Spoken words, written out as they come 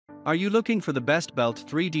Are you looking for the best belt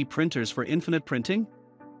 3D printers for infinite printing?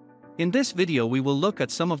 In this video we will look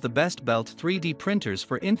at some of the best belt 3D printers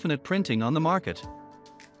for infinite printing on the market.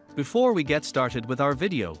 Before we get started with our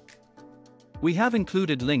video, we have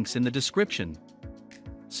included links in the description,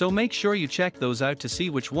 so make sure you check those out to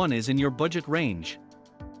see which one is in your budget range.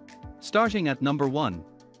 Starting at number 1.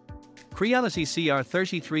 Creality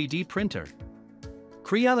CR30 3D Printer.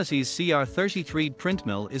 Creality's CR33 print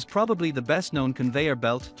mill is probably the best known conveyor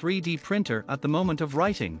belt 3D printer at the moment of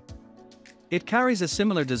writing. It carries a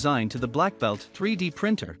similar design to the black belt 3D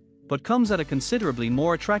printer, but comes at a considerably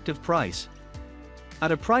more attractive price.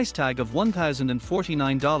 At a price tag of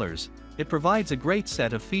 $1,049, it provides a great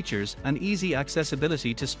set of features and easy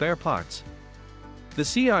accessibility to spare parts. The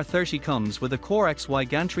CR30 comes with a Core XY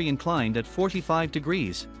gantry inclined at 45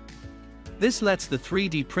 degrees. This lets the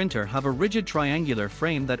 3D printer have a rigid triangular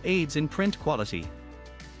frame that aids in print quality.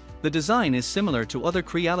 The design is similar to other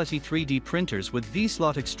Creality 3D printers with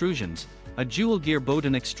V-slot extrusions, a dual-gear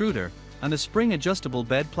Bowden extruder, and a spring-adjustable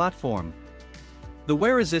bed platform. The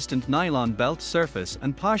wear-resistant nylon belt surface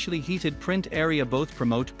and partially heated print area both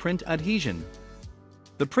promote print adhesion.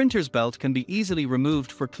 The printer's belt can be easily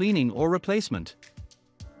removed for cleaning or replacement.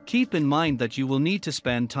 Keep in mind that you will need to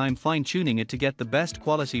spend time fine-tuning it to get the best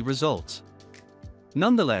quality results.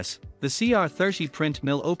 Nonetheless, the CR30 print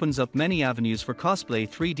mill opens up many avenues for cosplay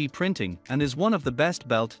 3D printing and is one of the best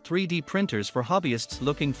belt 3D printers for hobbyists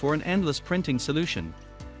looking for an endless printing solution.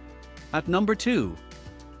 At number 2.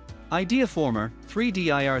 Ideaformer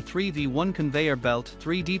I3 V1 Conveyor Belt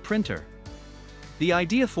 3D Printer. The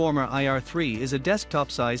Ideaformer I3 is a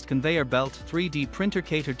desktop-sized conveyor belt 3D printer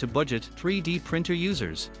catered to budget 3D printer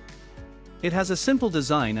users. It has a simple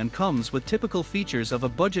design and comes with typical features of a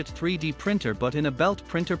budget 3D printer but in a belt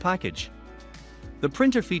printer package. The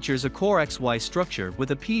printer features a Core XY structure with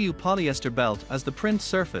a PU polyester belt as the print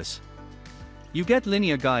surface. You get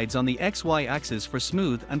linear guides on the XY axis for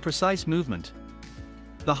smooth and precise movement.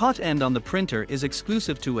 The hot end on the printer is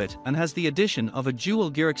exclusive to it and has the addition of a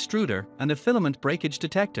dual-gear extruder and a filament breakage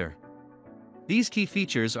detector. These key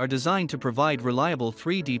features are designed to provide reliable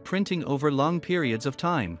 3D printing over long periods of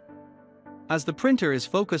time. As the printer is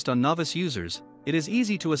focused on novice users, it is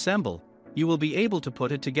easy to assemble. You will be able to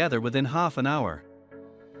put it together within half an hour.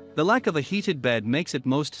 The lack of a heated bed makes it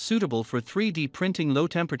most suitable for 3D printing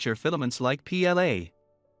low-temperature filaments like PLA.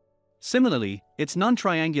 Similarly, its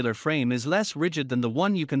non-triangular frame is less rigid than the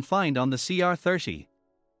one you can find on the CR30.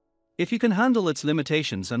 If you can handle its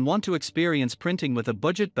limitations and want to experience printing with a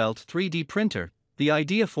budget belt 3D printer, the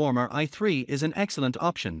Ideaformer i3 is an excellent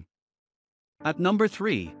option. At number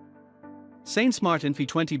 3. SainSmart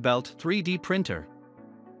INFI-20 Belt 3D Printer.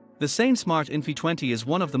 The SainSmart INFI-20 is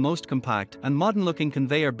one of the most compact and modern-looking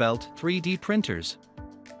conveyor belt 3D printers.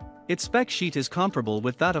 Its spec sheet is comparable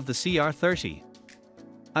with that of the CR30.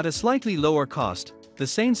 At a slightly lower cost, the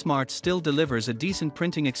SainSmart still delivers a decent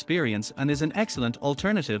printing experience and is an excellent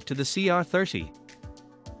alternative to the CR30.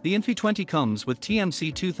 The INFI-20 comes with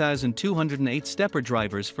TMC 2208 stepper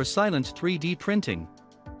drivers for silent 3D printing.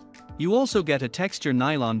 You also get a texture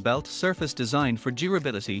nylon belt surface designed for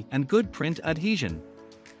durability and good print adhesion.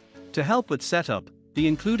 To help with setup, the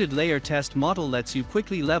included layer test model lets you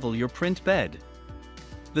quickly level your print bed.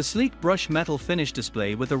 The sleek brush metal finish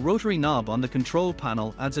display with a rotary knob on the control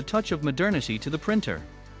panel adds a touch of modernity to the printer.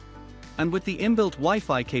 And with the inbuilt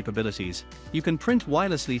Wi-Fi capabilities, you can print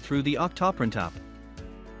wirelessly through the Octoprint app.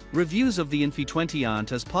 Reviews of the INFI-20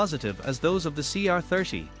 aren't as positive as those of the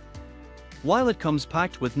CR30. While it comes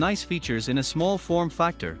packed with nice features in a small form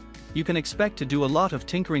factor, you can expect to do a lot of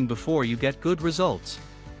tinkering before you get good results.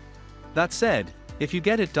 That said, if you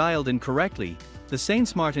get it dialed in correctly, the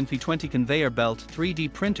SainSmart INFI-20 Conveyor Belt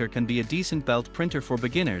 3D printer can be a decent belt printer for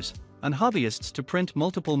beginners and hobbyists to print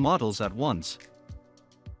multiple models at once.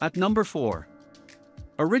 At number 4.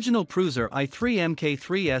 Original Prusa i3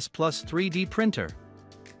 MK3S Plus 3D Printer.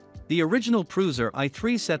 The original Prusa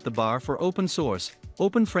i3 set the bar for open source,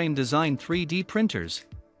 open frame design 3D printers.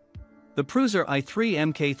 The Prusa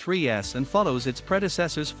i3 MK3S and follows its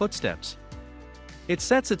predecessor's footsteps. It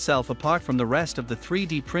sets itself apart from the rest of the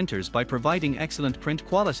 3D printers by providing excellent print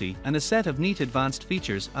quality and a set of neat advanced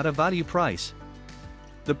features at a value price.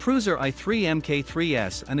 The Prusa i3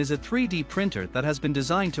 MK3S and is a 3D printer that has been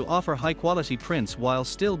designed to offer high-quality prints while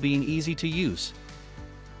still being easy to use.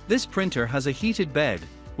 This printer has a heated bed,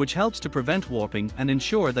 which helps to prevent warping and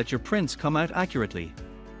ensure that your prints come out accurately.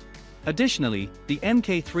 Additionally, the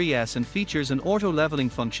MK3S features an auto-leveling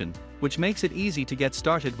function, which makes it easy to get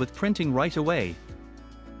started with printing right away.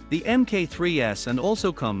 The MK3S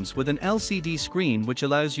also comes with an LCD screen which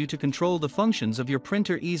allows you to control the functions of your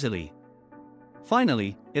printer easily.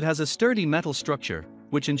 Finally, it has a sturdy metal structure,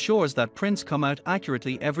 which ensures that prints come out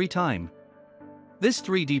accurately every time. This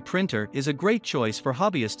 3D printer is a great choice for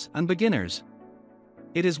hobbyists and beginners.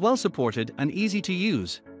 It is well supported and easy to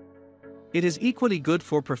use. It is equally good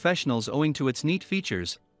for professionals owing to its neat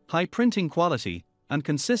features, high printing quality, and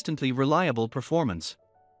consistently reliable performance.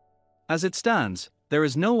 As it stands, there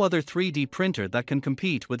is no other 3D printer that can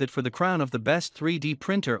compete with it for the crown of the best 3D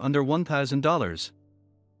printer under $1,000.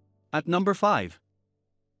 At number 5.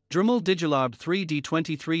 Dremel Digilob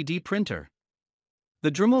 3D20 3D Printer.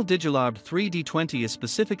 The Dremel Digilob 3D20 is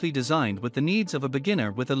specifically designed with the needs of a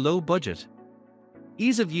beginner with a low budget.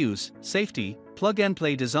 Ease of use, safety,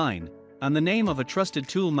 plug-and-play design, and the name of a trusted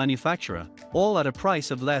tool manufacturer, all at a price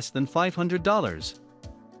of less than $500.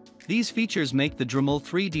 These features make the Dremel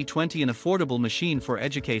 3D20 an affordable machine for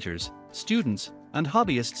educators, students, and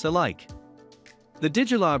hobbyists alike. The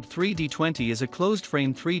Digilab 3D20 is a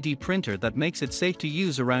closed-frame 3D printer that makes it safe to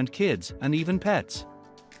use around kids and even pets.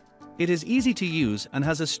 It is easy to use and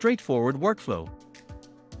has a straightforward workflow.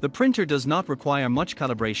 The printer does not require much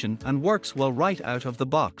calibration and works well right out of the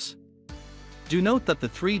box. Do note that the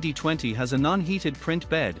 3D20 has a non-heated print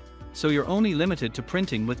bed, so you're only limited to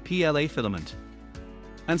printing with PLA filament.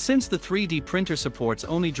 And since the 3D printer supports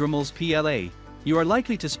only Dremel's PLA, you are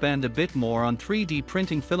likely to spend a bit more on 3D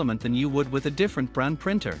printing filament than you would with a different brand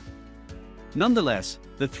printer. Nonetheless,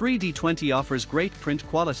 the 3D20 offers great print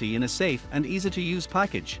quality in a safe and easy-to-use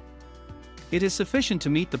package. It is sufficient to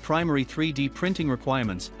meet the primary 3D printing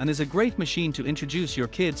requirements and is a great machine to introduce your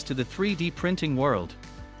kids to the 3D printing world.